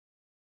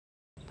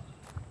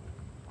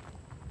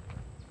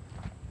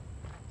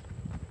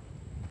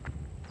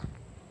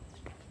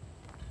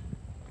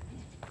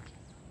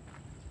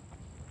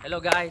Hello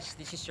guys,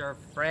 this is your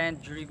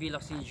friend Jury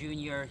Villoxin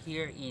Jr.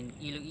 here in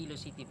Iloilo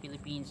City,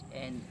 Philippines,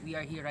 and we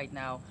are here right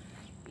now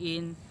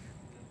in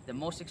the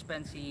most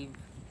expensive,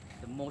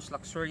 the most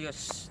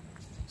luxurious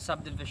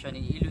subdivision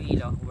in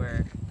Iloilo,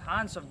 where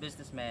tons of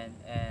businessmen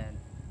and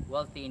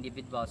wealthy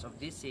individuals of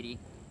this city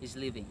is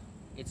living.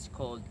 It's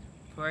called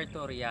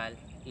Puerto Real,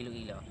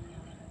 Iloilo.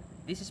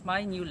 This is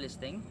my new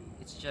listing.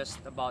 It's just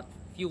about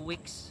a few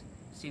weeks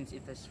since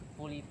it is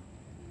fully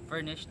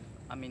furnished,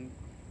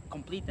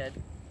 completed.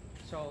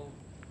 So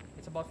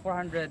it's about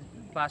 400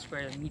 plus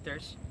square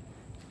meters,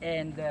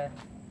 and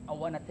I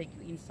want to take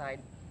you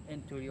inside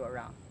and tour you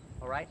around.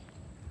 All right,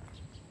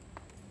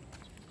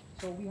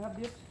 so we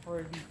have this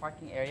for the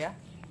parking area.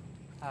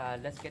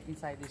 Let's get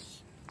inside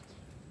this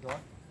door.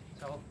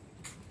 So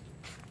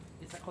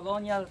it's a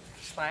colonial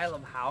style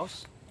of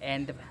house,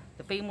 and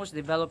the famous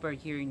developer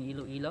here in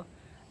Iloilo,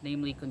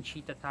 namely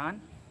Conchita Tan,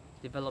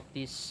 developed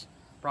this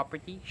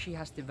property. She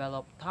has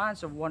developed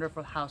tons of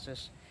wonderful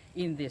houses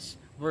in this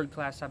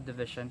world-class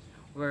subdivision,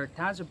 where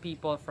tons of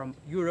people from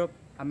Europe,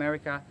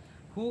 America,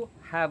 who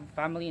have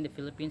family in the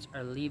Philippines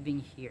are living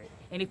here.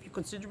 And if you're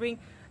considering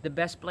the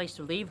best place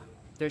to live,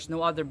 there's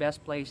no other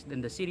best place than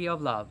the city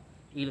of love,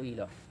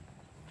 Iloilo.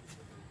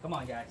 Come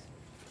on guys.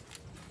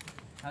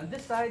 On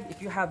this side,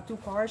 if you have two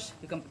cars,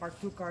 you can park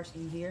two cars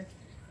in here,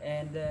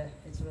 and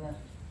it's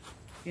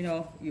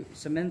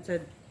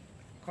cemented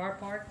car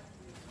park,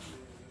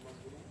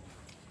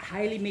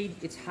 highly made.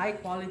 It's high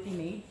quality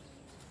made.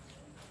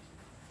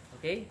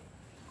 Okay,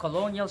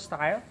 colonial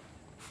style,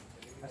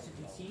 as you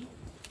can see.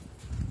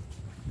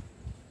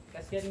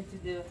 Let's get into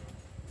the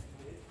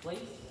place.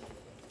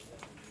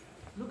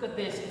 Look at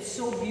this, it's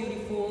so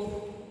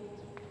beautiful.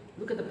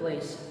 Look at the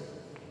place,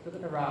 look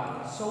at the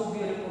round. It's so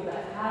beautiful.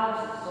 That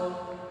house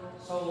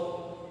is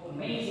so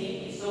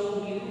amazing. It's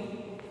so new,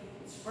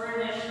 it's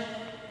furnished.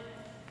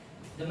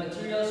 The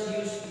materials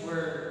used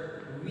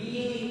were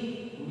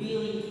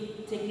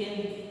really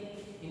taken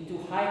into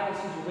high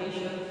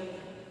consideration.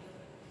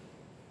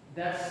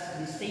 That's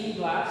the stained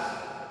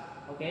glass,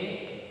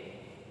 okay?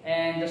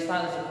 And the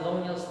style is a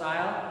colonial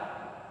style.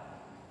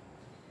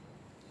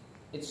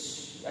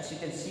 It's, as you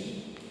can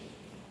see,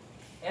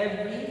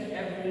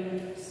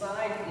 every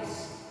side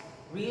is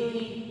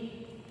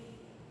really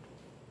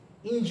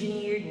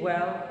engineered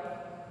well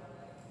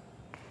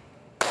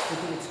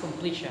to its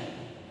completion.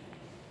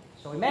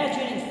 So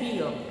imagine and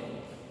feel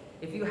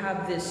if you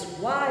have this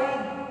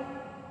wide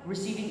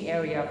receiving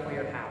area for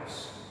your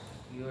house.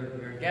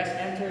 Your guest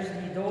enters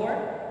the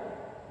door.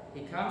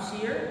 He comes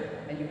here,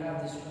 and you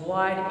have this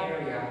wide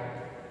area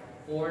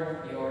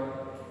for your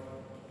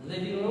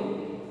living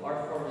room or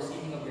for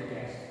receiving of your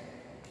guests.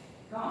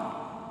 Come.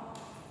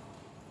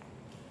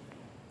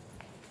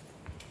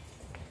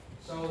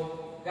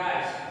 So,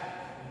 guys,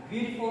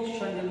 beautiful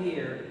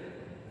chandelier.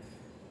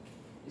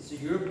 It's a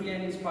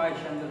European-inspired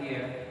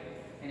chandelier,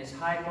 and it's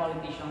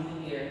high-quality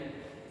chandelier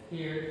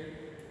here.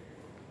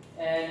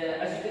 And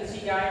as you can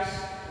see, guys,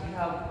 we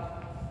have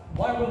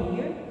one room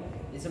here.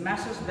 It's a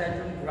master's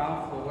bedroom,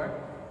 ground floor,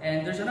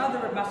 and there's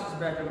another master's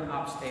bedroom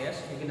upstairs.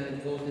 We're gonna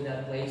go to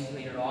that place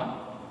later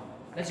on.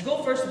 Let's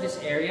go first to this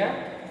area.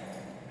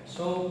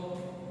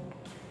 So,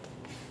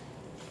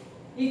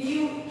 if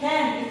you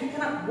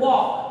cannot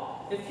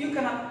walk, you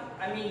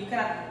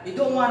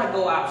don't want to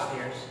go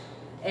upstairs,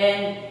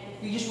 and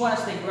you just want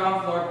to stay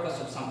ground floor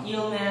because of some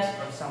illness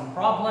or some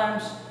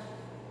problems,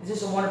 this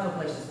is a wonderful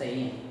place to stay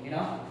in. You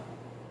know,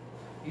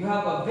 you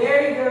have a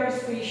very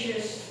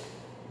spacious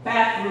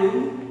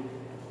bathroom.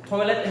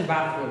 Toilet and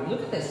bathroom.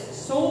 Look at this.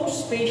 So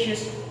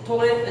spacious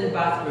toilet and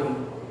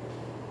bathroom.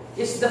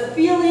 It's the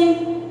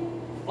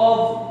feeling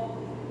of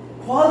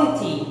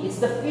quality. It's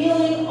the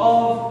feeling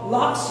of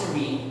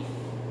luxury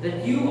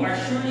that you are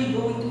surely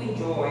going to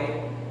enjoy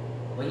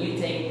when you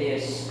take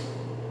this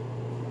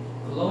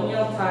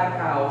colonial type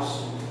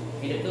house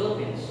in the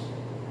Philippines.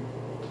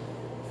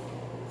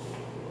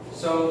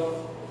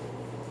 So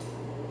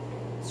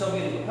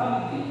beautiful.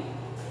 Come with me.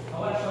 I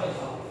want to show you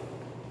something.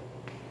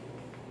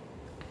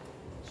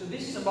 So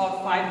this is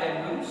about 5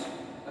 bedrooms,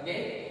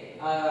 okay?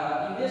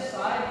 In this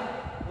side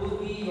will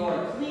be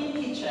your clean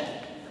kitchen.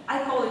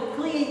 I call it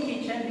clean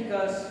kitchen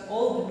because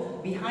all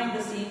the behind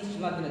the scenes,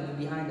 you're not going to do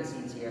behind the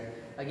scenes here,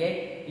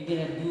 okay? You're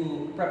going to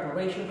do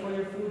preparation for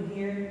your food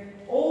here.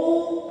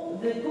 All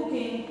the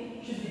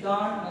cooking should be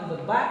done on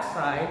the back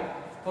side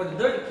for the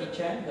dirty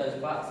kitchen. There's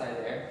the back side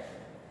there.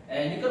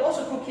 And you can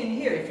also cook in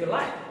here if you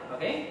like,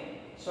 okay?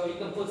 So you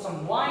can put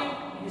some wine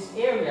in this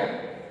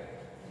area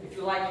if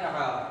you like.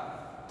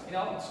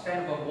 It's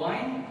kind of a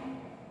wine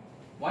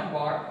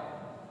bar.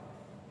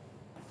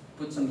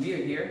 Put some beer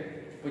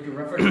here. Put your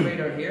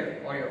refrigerator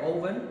here or your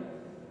oven.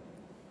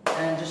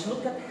 And just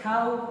look at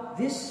how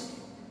this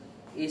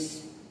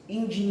is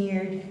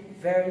engineered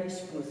very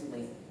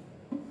smoothly.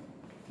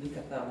 Look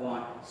at that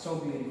one. So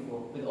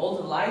beautiful. With all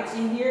the lights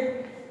in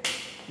here,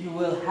 you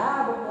will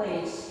have a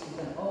place you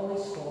can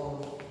always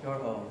call your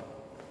home.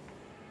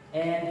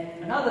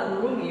 And another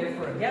room here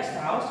for a guest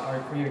house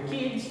or for your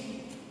kids.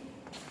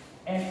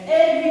 And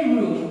every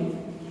room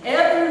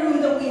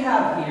that we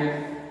have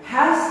here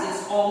has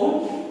its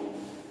own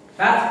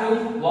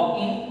bathroom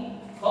walk-in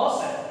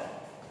closet.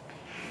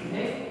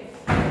 Okay?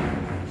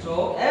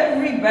 So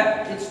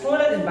it's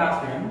toilet and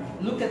bathroom.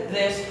 Look at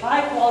this,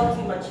 high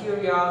quality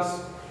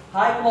materials,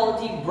 high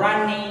quality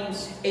brand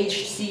names,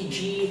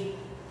 HCG,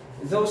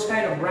 those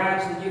kind of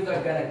brands that you're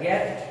gonna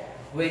get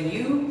when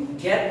you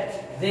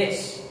get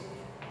this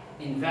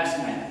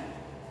investment.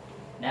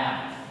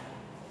 Now,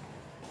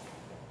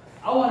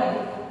 I want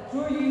to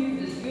tour you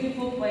this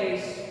beautiful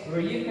place where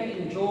you can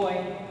enjoy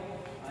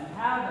and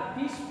have a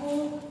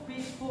peaceful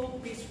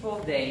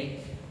day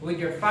with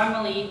your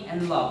family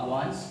and loved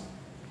ones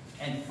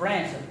and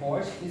friends, of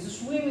course. It's a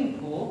swimming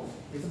pool.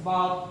 It's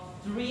about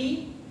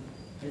 3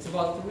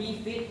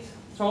 feet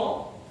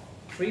tall,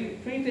 3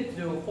 feet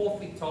to 4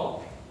 feet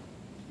tall.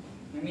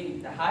 I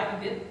mean the height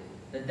of it,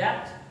 the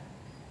depth.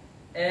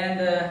 And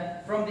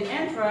from the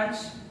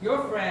entrance,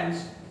 your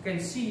friends can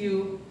see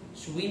you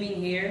swimming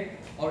here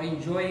or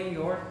enjoying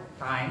your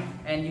time,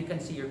 and you can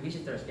see your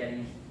visitors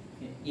getting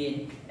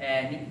in.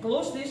 And you can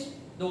close this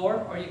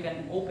door or you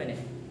can open it.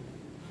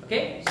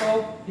 Okay,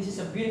 so this is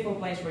a beautiful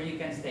place where you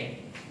can stay.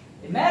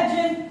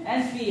 Imagine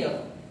and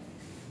feel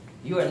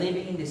you are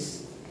living in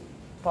this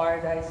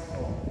paradise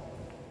home.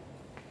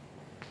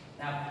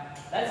 Now,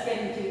 let's get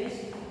into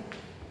this.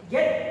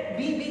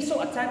 Be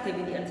so attentive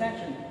in the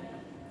attention.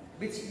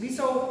 Be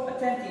so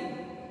attentive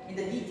in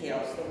the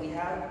details that we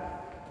have.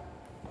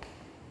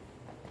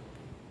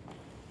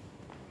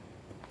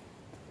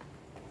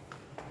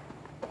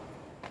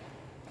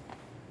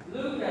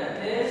 Look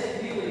at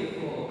this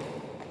beautiful.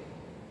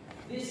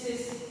 This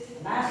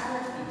is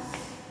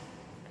masterpiece.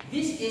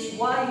 This is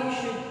why you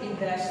should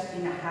invest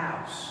in a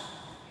house.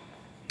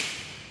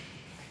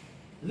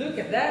 Look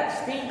at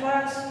that stained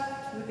glass.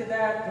 Look at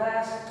that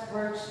glass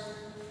works.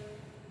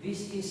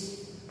 This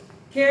is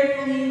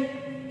carefully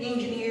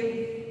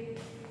engineered.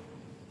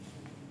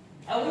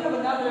 And we have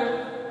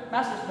another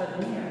master's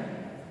bedroom here.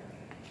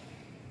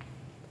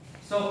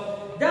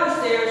 So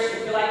downstairs,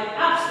 if you like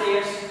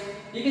upstairs,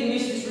 you can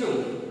use this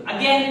room.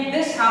 Again,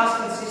 this house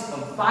consists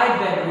of 5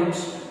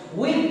 bedrooms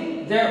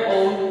with their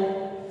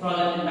own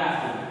toilet and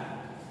bathroom.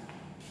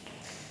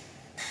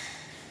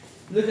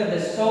 Look at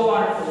this, so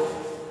wonderful.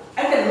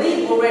 I can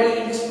live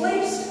already in this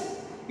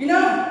place. You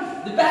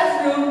know, the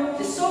bathroom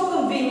is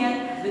so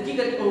convenient that you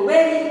can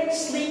already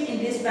sleep in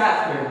this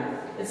bathroom.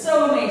 It's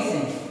so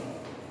amazing.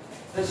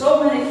 There's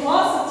so many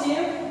closets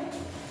here.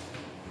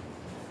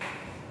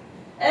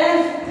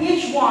 And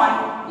each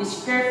one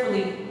is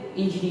carefully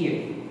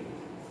engineered.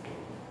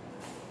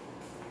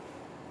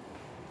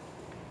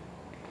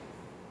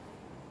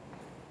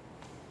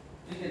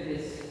 Look at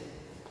this.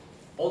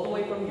 All the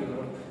way from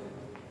Europe.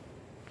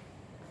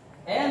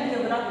 And we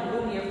have another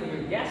room here for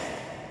your guests.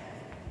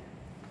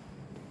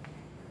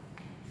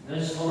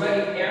 There's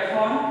already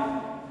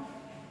aircon.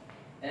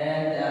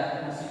 And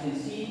as you can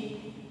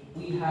see,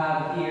 we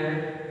have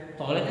here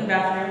toilet and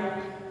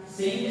bathroom.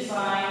 Same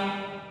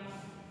design.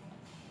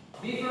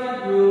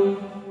 Different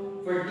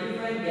room for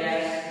different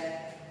guests.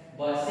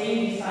 But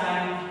same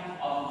design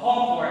of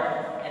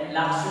comfort and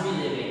luxury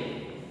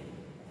living.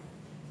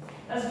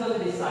 Let's go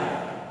to this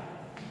side.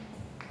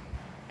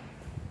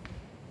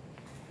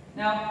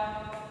 Now,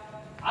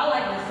 I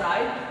like this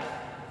side.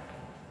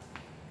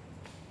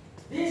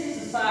 This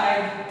is the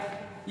side.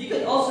 You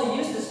could also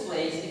use this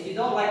place if you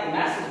don't like the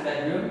master's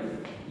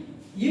bedroom.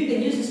 You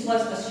can use this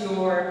place as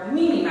your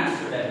mini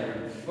master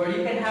bedroom, where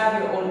you can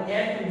have your own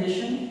air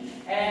condition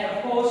and,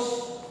 of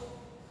course,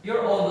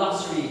 your own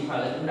luxury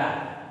toilet and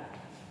bath.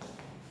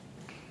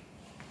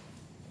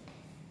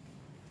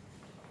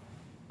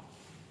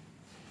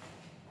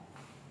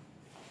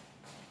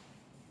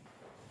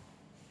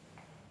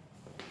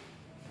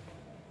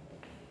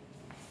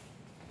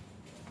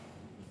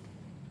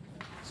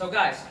 So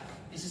guys,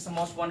 this is the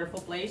most wonderful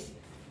place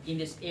in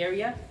this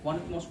area. One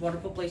of the most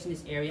wonderful place in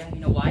this area. You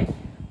know why?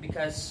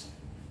 Because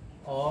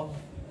of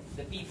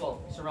the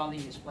people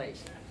surrounding this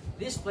place.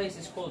 This place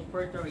is called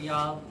Puerto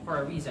Real for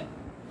a reason.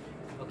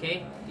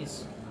 Okay?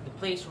 It's the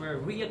place where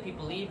real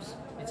people lives.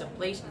 It's a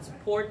place, it's a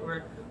port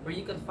where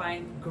you can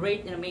find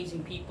great and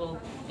amazing people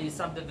in the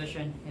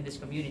subdivision in this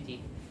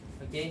community.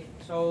 Okay?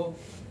 So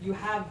you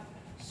have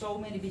so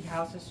many big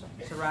houses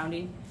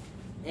surrounding,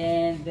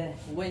 and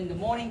when the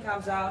morning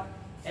comes out,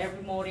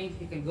 every morning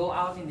you can go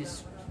out in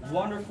this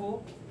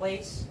wonderful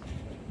place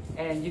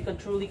and you can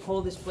truly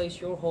call this place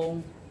your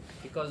home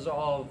because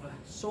of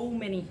so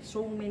many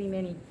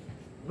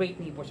great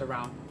neighbors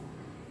around.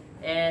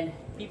 And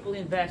people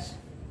invest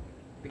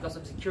because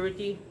of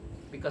security,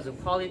 because of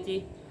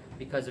quality,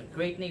 because of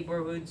great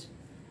neighborhoods,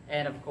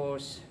 and of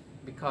course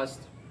because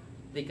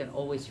they can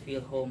always feel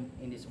home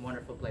in this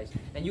wonderful place.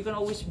 And you can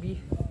always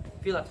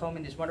feel at home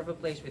in this wonderful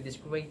place with these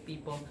great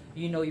people.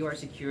 You know you are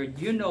secured.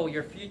 You know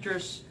your future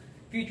is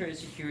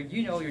secured.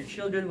 You know your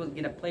children will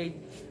gonna play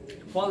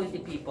quality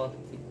people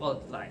with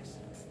quality lives.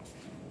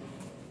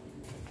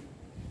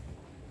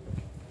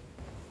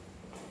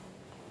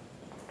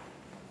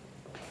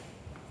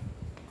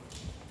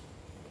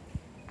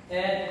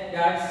 And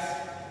guys,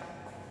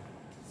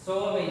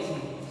 so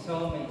amazing,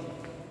 so amazing.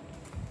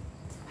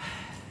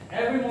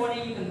 Every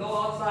morning you can go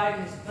outside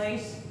in this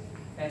place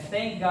and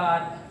thank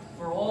God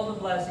for all the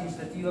blessings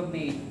that you have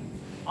made.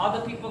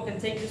 Other people can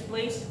take this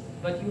place,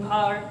 but you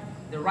are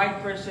the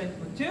right person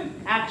who took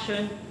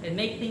action and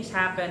make things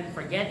happen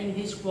for getting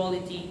this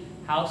quality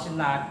house and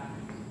lot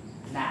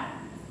now.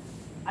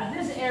 At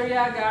this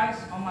area, guys,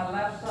 on my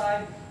left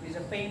side is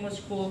a famous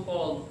school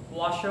called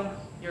Washung.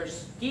 Your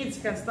kids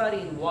can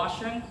study in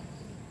Washung.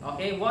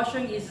 Okay,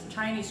 Washung is a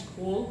Chinese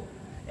school.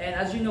 And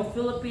as you know,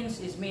 Philippines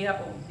is made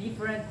up of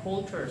different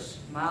cultures.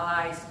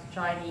 Malays,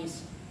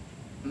 Chinese,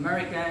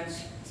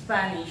 Americans,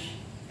 Spanish.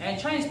 And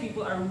Chinese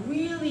people are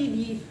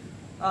really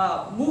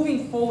the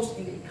moving force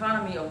in the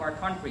economy of our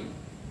country.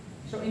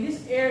 So in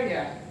this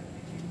area,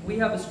 we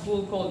have a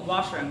school called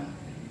Washung.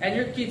 And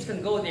your kids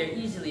can go there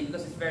easily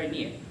because it's very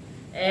near.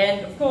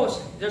 And of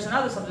course, there's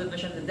another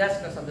subdivision, the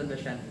Desca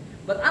subdivision.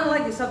 But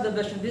unlike the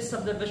subdivision, this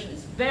subdivision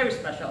is very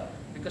special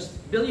because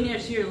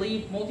billionaires here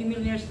live,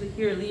 multimillionaires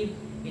here live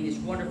in this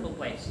wonderful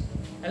place.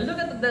 And look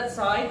at that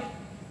side.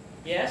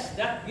 Yes,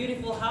 that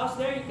beautiful house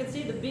there, you can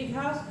see the big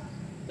house.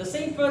 The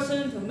same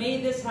person who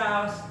made this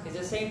house is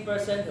the same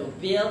person who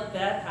built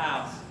that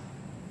house.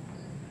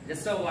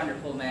 It's so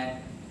wonderful,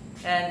 man.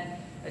 And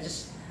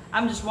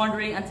I'm just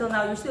wondering, until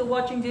now, you're still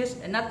watching this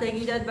and not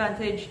taking the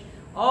advantage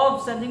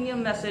of sending me a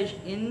message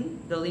in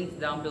the link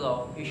down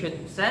below. You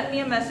should send me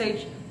a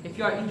message if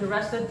you are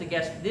interested to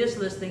get this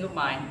listing of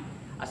mine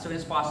as soon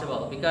as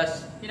possible.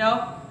 Because, you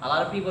know, a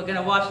lot of people are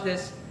gonna watch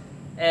this.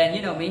 And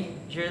you know me,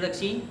 Jerry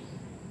Lexine.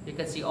 You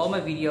can see all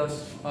my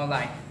videos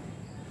online.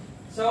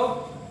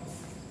 So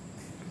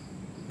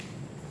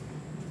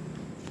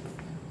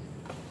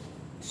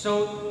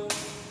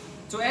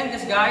to end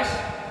this, guys,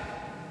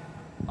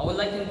 I would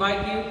like to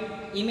invite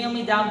you, email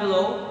me down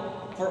below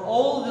for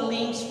all the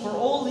links, for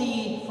all the,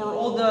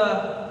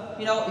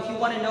 you know, if you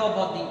want to know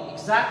about the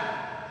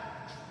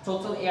exact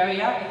total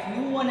area, if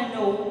you want to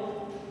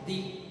know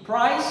the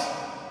price,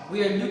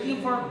 we are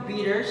looking for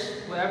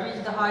bidders. Whoever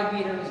is the high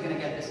bidder is going to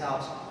get this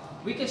house.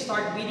 We can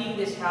start bidding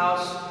this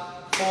house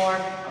for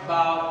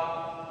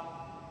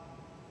about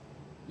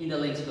in the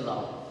links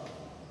below.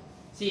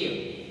 See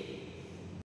you.